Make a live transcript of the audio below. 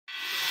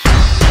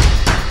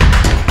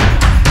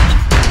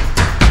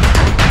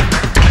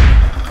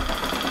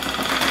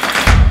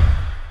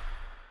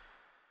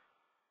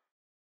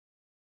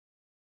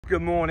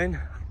Good morning,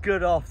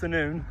 good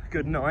afternoon,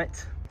 good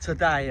night.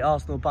 Today,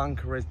 Arsenal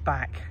Bunker is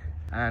back,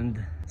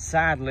 and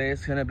sadly,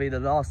 it's going to be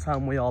the last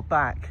time we are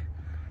back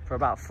for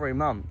about 3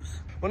 months.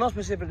 Well, not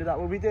specifically that,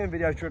 we'll be doing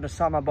videos during the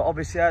summer, but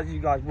obviously, as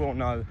you guys will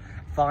know,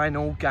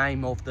 final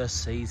game of the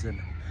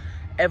season.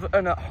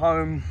 Everton at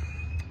home.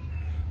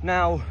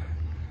 Now,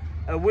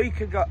 a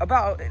week ago,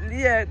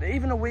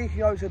 even a week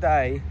ago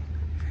today,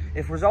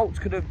 if results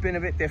could have been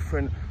a bit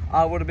different,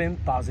 I would have been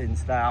buzzing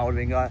today. I would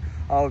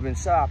have been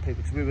so happy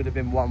because we would have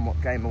been one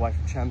game away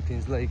from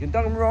Champions League. And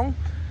don't get me wrong,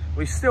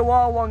 we still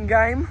are one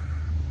game.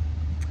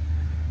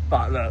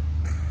 But look,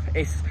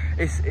 we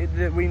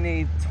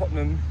need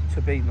Tottenham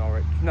to beat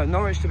Norwich. No,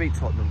 Norwich to beat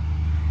Tottenham.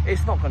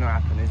 It's not going to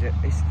happen, is it?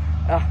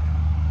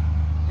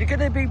 You're going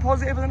to be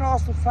positive as an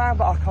Arsenal fan,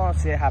 but I can't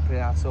see it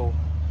happening at all.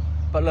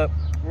 But look,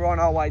 we're on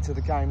our way to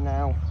the game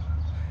now.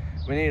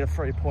 We need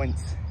 3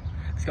 points.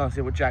 Let's go and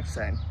see what Jack's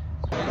saying.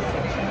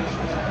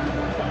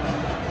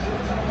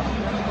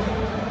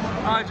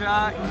 Hi,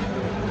 Jack.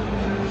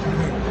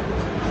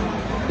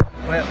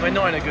 We're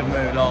not in a good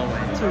mood, are we?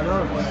 Too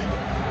nervous.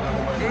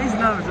 It is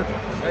nervous.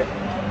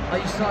 Are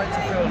you starting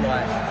to feel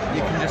like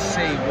you can just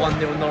see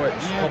 1-0 Norwich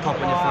pop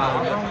up on your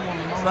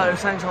phone? But at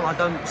the same time, I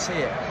don't see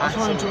it. I just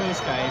want to enjoy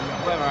this game.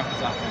 Whatever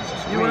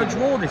happens. You want to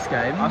draw this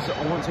game? I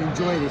want to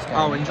enjoy this game.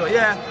 Oh, enjoy.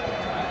 Yeah.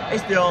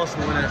 It's the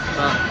Arsenal, isn't it?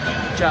 But,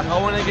 Jack, I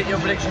want to get your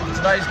prediction for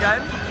today's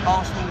game.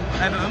 Arsenal,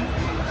 Everton.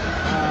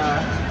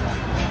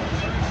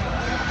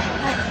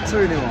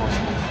 2-0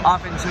 Arsenal. I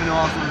think 2-0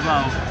 Arsenal as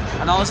well.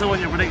 And I also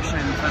want your prediction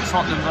for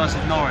Tottenham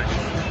versus Norwich.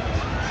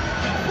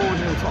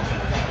 4-0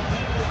 Tottenham.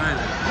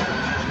 Really?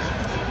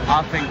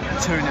 I think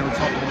 2-0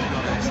 Tottenham, to be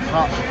honest.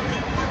 But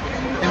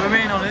if we're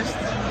being honest,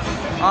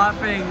 I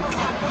think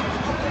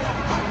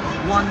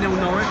 1-0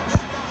 Norwich,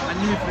 and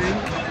you think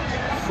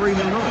 3-0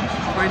 Norwich.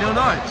 3-0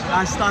 Norwich.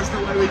 That's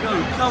the way we go.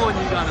 Come on,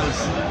 you Gunners.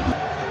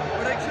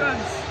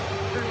 Predictions.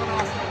 2-1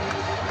 Arsenal.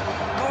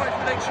 Norwich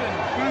prediction.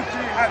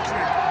 Gucci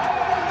hat-trick.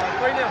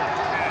 3-0.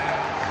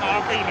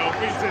 Nah, 3-0.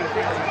 3-2.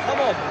 Come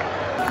on.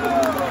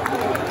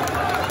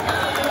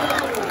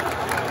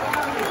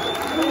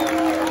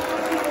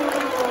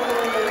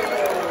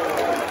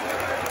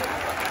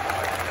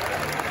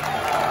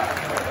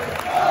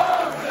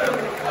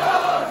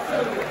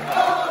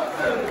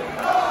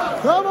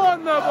 Come on,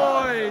 the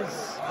boys!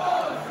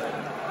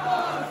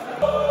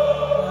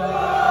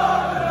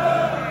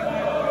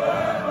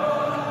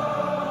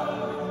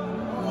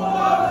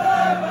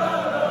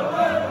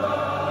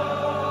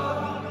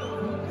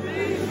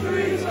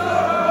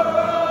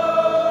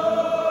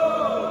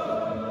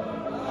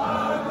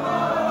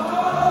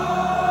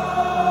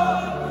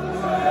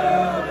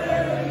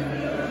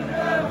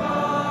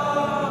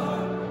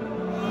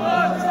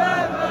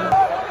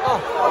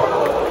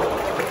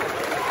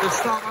 Good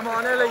start, I'm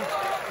on Ellie.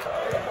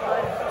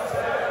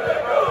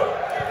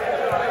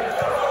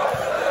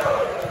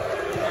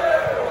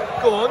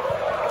 Go on.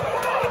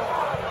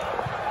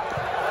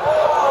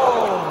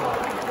 Oh!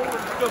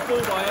 Good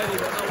ball by Eddie,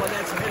 but no one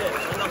there to hit it.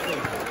 Unlucky.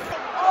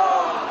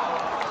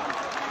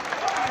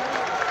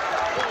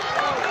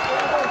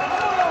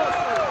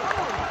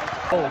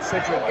 Oh,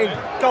 Cedric in.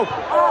 Go!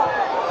 Oh!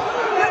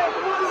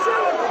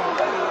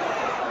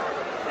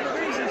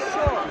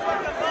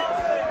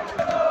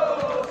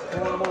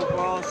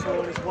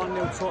 It's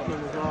 1-0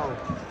 Tottenham as well.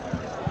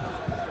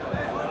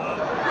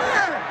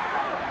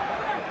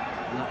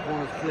 And that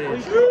corner's cleared.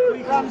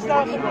 He comes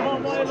down to the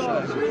wrong way, like.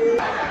 It's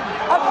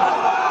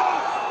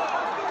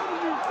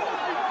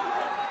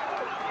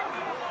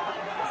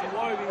a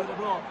Wobie with a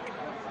block.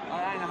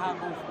 That ain't a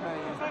handball for me.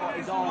 He's got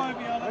his arm. I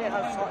think it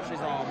has touched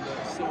his arm, but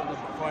it's still in the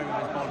frame of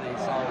his body,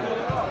 so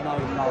no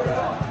foul.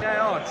 They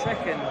are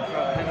checking for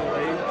a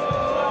penalty.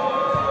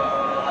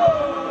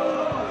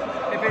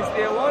 If it's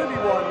the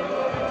Wobie one,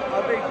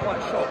 I'd be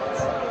quite shocked.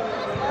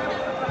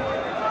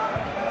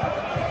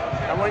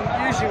 And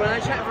usually when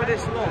they check for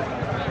this long,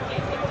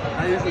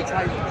 they usually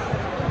take it.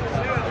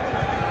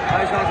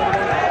 Those guys are the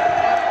winner.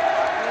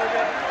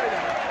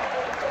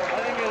 I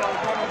think it's like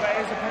common, but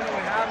it's a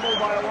penalty. Handball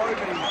by a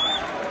Wobie.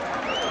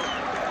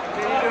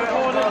 Did he do it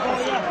on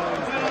purpose?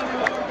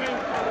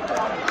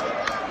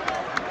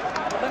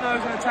 I don't know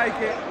who's going to take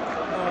it.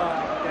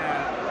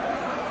 Yeah.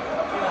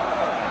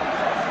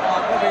 Oh,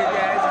 probably,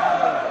 yeah, it's a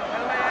handball.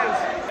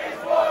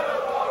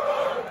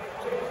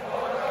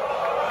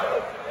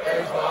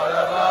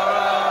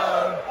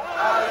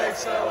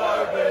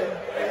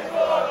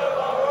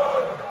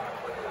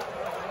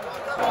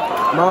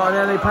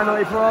 Martinelli,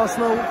 penalty for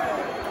Arsenal.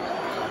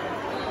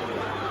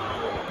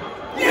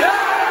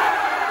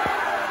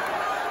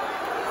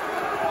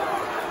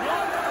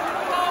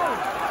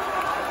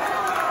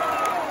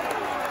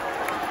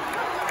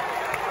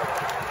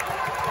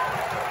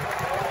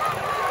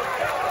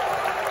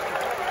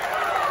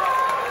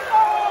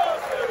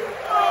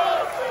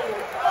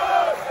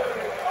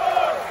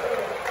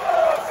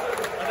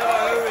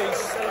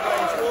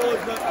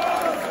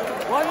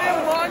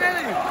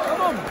 Martinelli,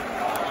 come on.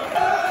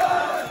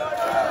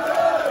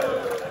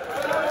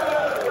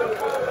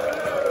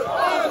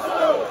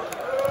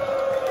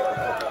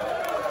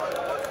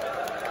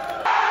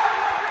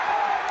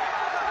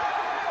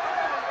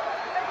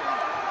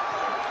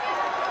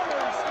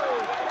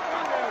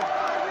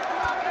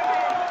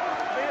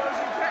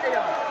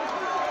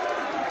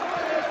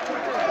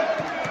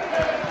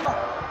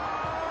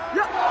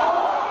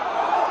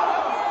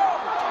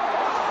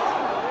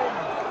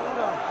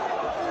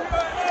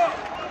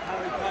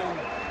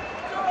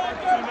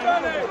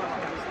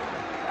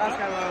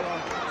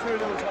 2-0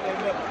 Tottenham,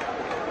 look.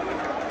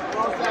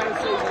 Last day of the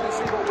season, let's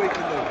see what we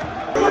can do.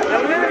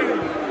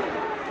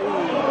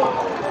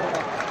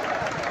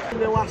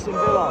 Nil Aston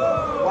Villa.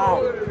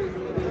 Wow.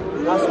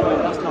 That's right,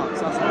 that's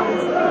nuts, that's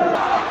nuts.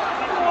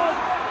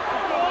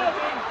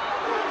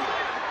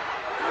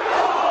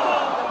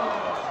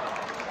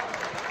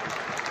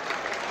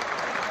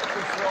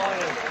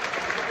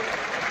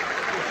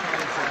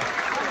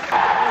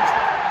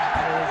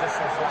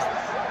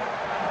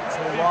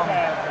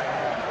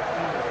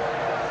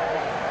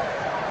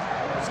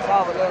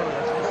 Carver Lerner,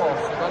 of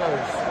course, I don't know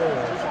who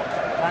scored.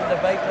 Van der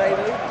Beek,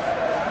 maybe?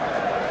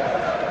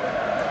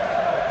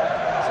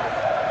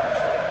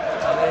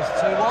 And there's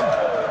 2-1.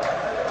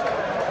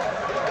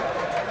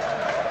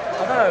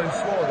 I don't know who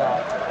scored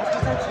that. That's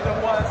potentially the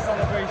worst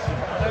celebration.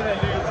 I know they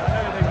lose, I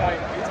know they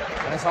like it.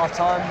 And it's half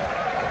time.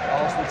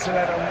 Arsenal 2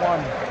 Everton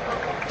 1.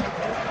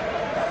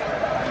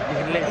 You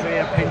can literally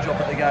hear a pin drop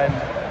at the game.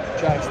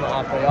 Jack's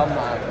not happy, I'm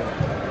not happy.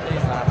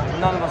 He's not happy.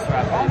 None of us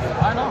are happy.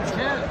 I know, I'm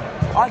scared.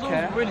 I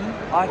care. Winning.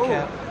 I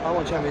care. I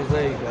want Champions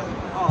League.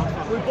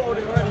 We bought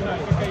it already,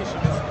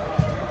 notifications.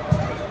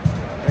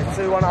 It's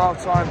 2-1 at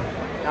half time.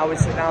 Now we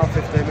sit down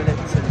 15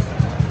 minutes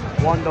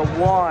and wonder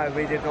why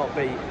we did not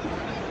beat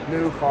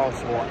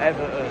Newcastle or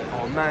Everton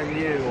or Man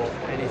U or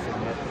anything.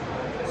 But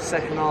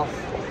second half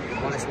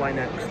on its way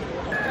next.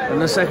 And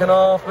the second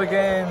half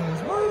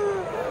begins.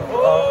 Woo!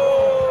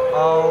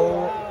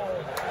 Oh.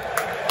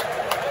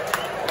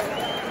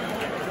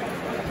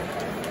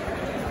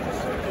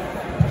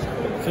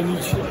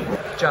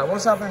 Jack,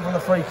 what's happening from the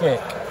free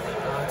kick?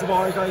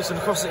 Tomorrow goes and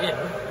cross it in.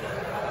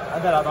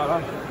 And then I don't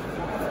know.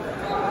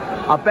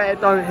 I bet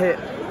it don't hit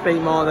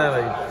beat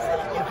Martinelli.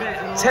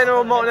 10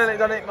 or Martinelli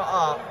don't hit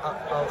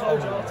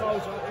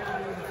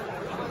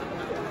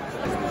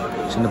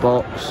It's in the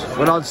box.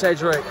 Renard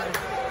Cedric.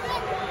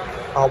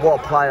 Oh, what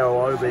a player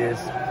Obi is.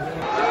 I'm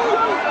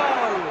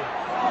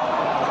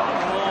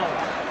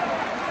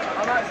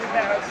actually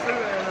better at shooting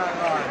than that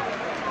guy.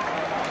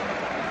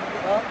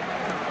 Huh?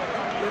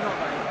 You're not,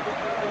 mate.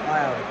 I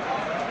am.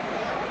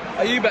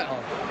 Are you better?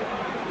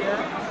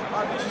 Yeah,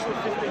 I've just scored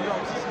 15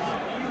 goals this season.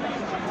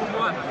 From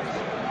right back.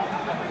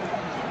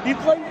 You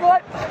play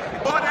right?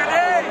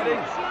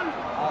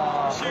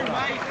 Shoot,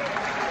 mate.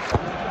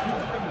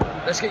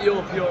 Let's get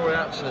your pure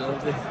reaction.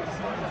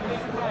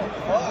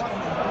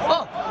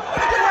 Oh!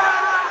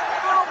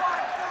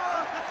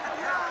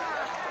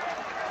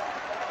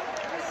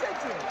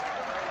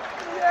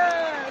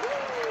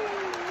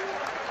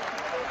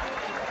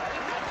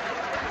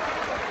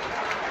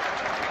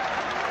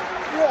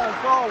 What a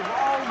goal.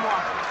 Oh my.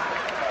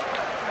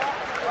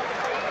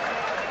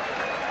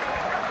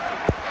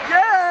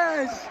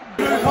 Yes!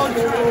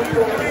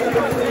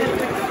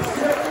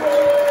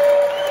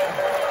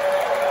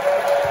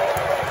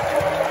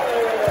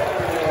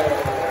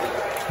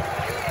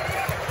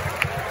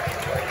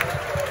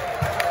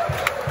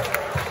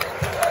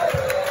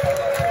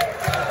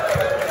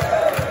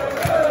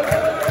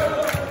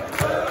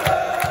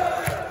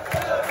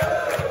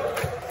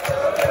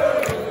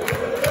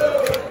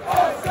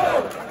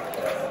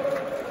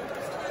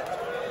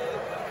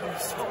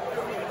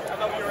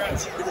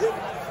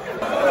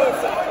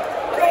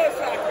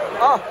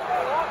 Oh,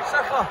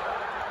 Saka.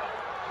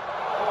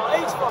 Oh,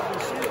 he's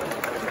fucking shit.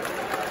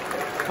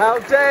 How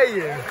dare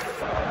you?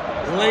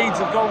 Leeds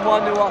have gone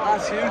 1-0 up,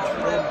 that's huge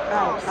for them.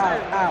 Ow, ow,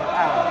 ow,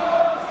 ow.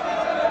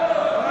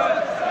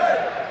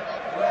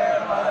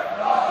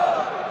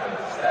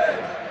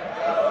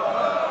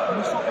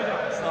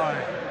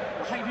 Sorry.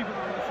 I hate people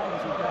that are on the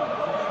phones all day.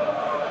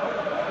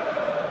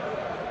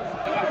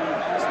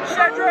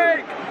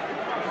 Cedric!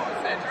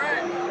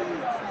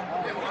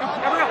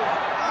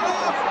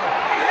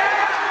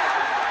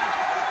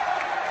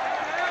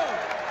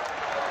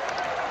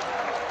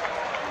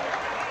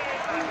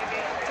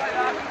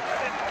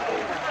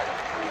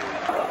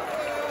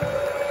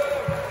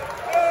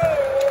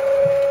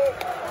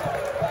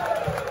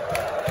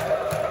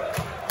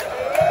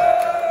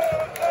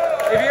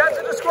 If you had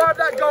to describe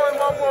that goal in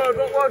one word,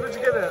 what word would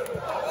you give it?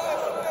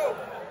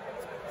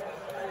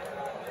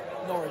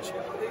 Norwich.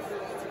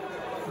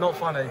 Not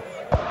funny.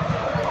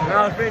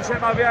 Now it's being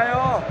checked by VAR.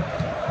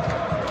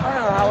 I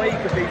don't know how he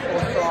could be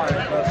offside,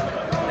 but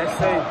let's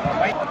see.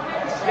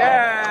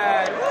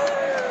 Yeah!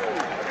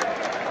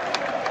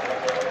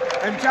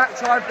 And Jack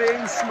tried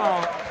being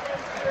smart.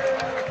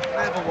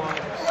 Never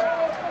works.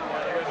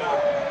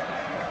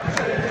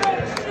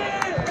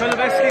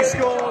 Kuleveski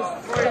scores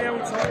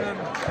 3-0 Tottenham.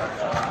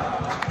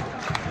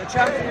 The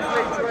Champions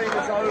League dream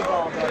is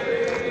over, but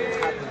it's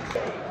happened.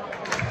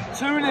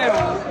 2-0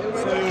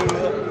 to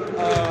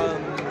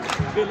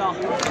Villa.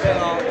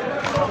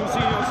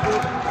 Coutinho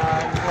scored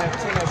and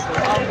Coutinho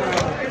scored.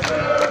 Unreal.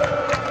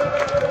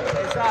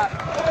 Is that?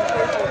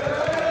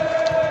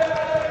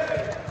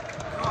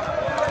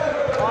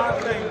 I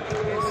think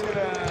it's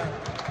gonna.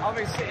 I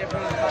think City are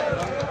putting it back.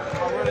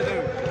 I really do.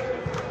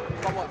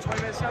 Got what, 20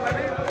 minutes now,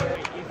 maybe?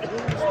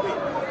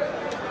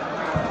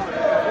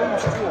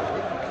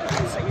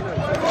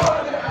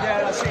 Yeah,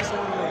 that's 6-1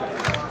 in the league.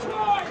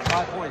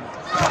 5 points.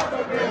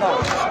 No,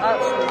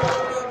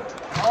 absolutely.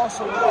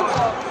 Newcastle.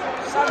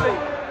 What's up? Sandy.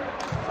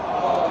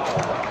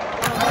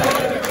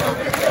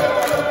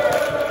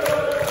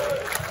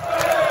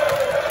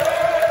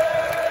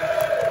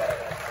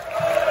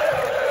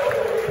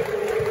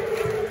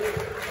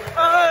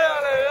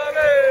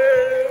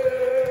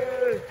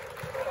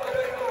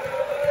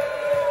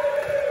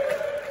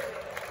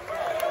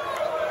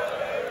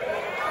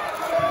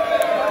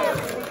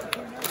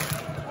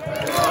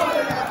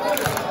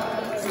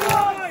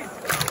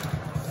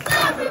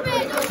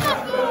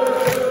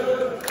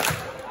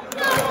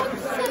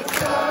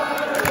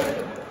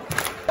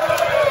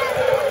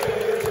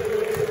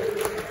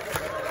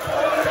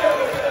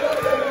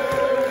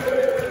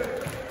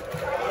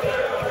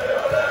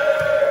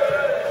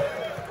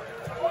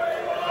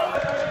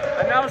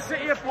 Now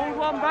City have pulled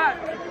one back.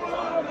 Let's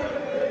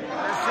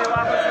see what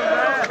happens from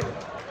there.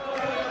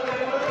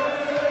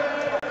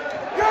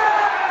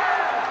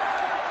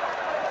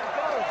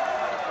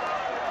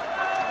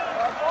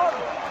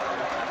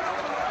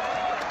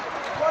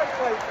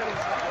 Great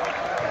finish.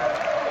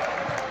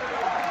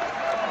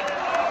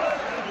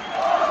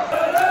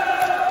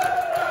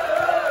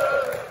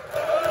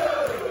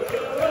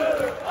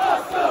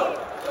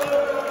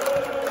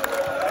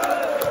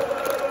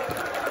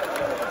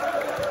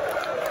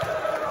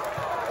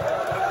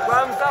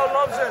 Ramsdale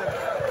loves it.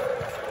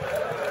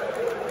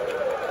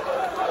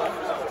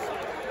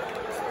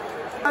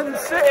 And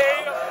City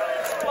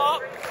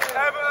spot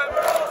Everton.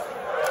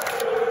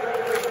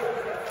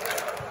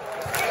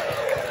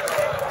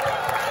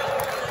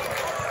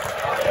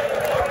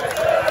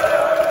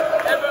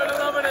 Everton are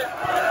loving it.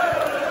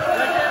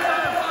 They're getting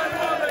out of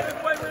 5-1, they can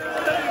win with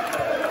the league.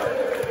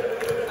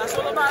 That's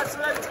what the match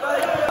left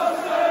today.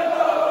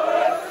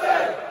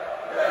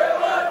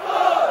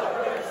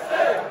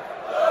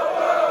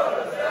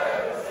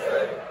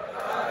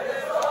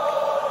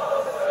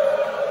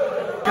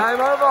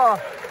 Game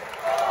over.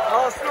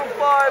 Arsenal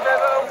 5,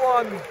 Everton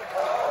 1.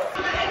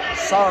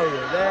 So,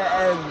 there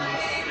ends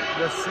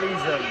the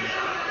season.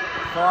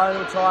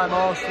 Final time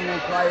Arsenal will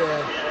play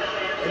here.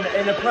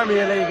 In the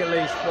Premier League at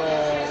least for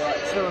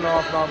like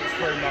 2.5 months,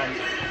 3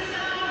 months.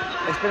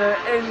 It's been an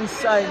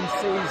insane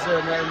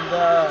season and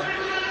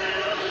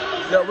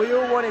look, we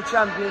all wanted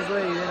Champions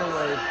League, didn't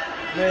we?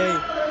 Me,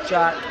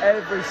 Jack,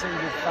 every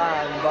single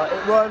fan, but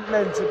it weren't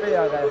meant to be,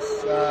 I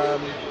guess.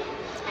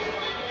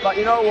 But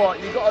you know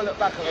what, you've got to look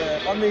back at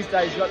it. On these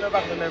days, you've got to look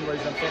back at the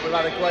memories and think we've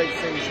had a great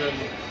season.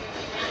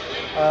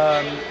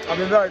 I've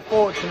been very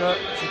fortunate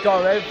to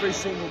go every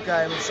single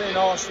game. I've seen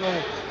Arsenal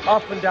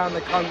up and down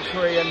the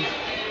country and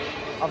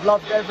I've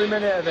loved every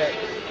minute of it.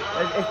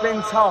 It's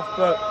been tough,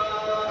 but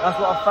that's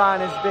what a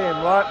fan is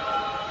doing, right?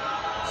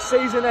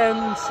 Season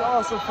ends,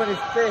 Arsenal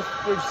finished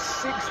 5th with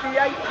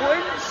 68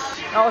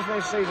 points. That was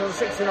finished season,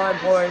 69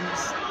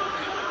 points.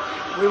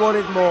 We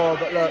wanted more,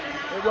 but look,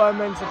 it weren't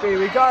meant to be.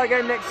 We go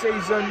again next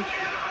season.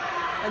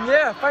 And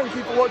yeah, thank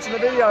you for watching the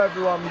video,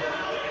 everyone.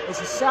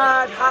 It's a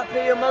sad,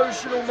 happy,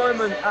 emotional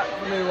moment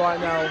for me right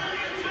now.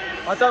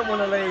 I don't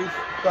want to leave,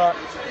 but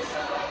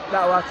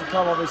that will have to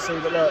come, obviously.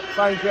 But look,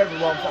 thank you,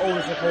 everyone, for all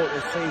the support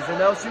this season.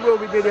 There obviously will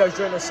be videos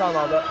during the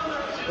summer, but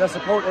the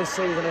support this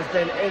season has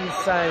been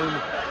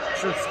insane.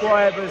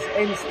 Subscribers,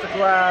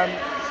 Instagram,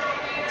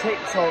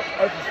 TikTok,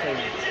 everything.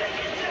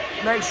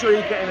 Make sure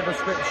you get in the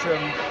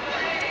description.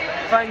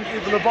 Thank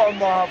you from the bottom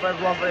of my heart for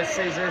everyone for this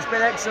season. It's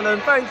been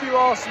excellent. Thank you,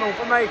 Arsenal,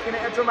 for making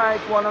it a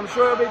dramatic one. I'm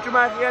sure it'll be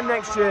dramatic again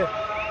next year.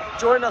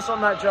 Join us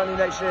on that journey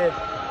next year.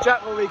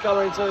 Jack will be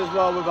coming to as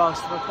well with us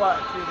for quite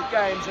a few of the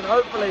games, and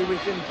hopefully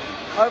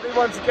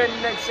once again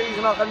next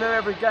season I can do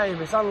every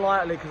game. It's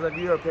unlikely because of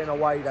European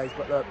away days,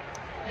 but look,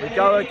 we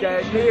go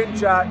again. Me and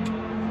Jack,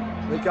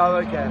 we go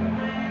again.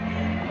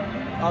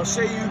 I'll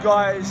see you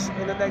guys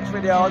in the next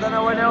video. I don't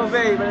know when it'll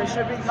be, but it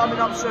should be coming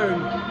up soon.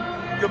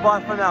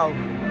 Goodbye for now.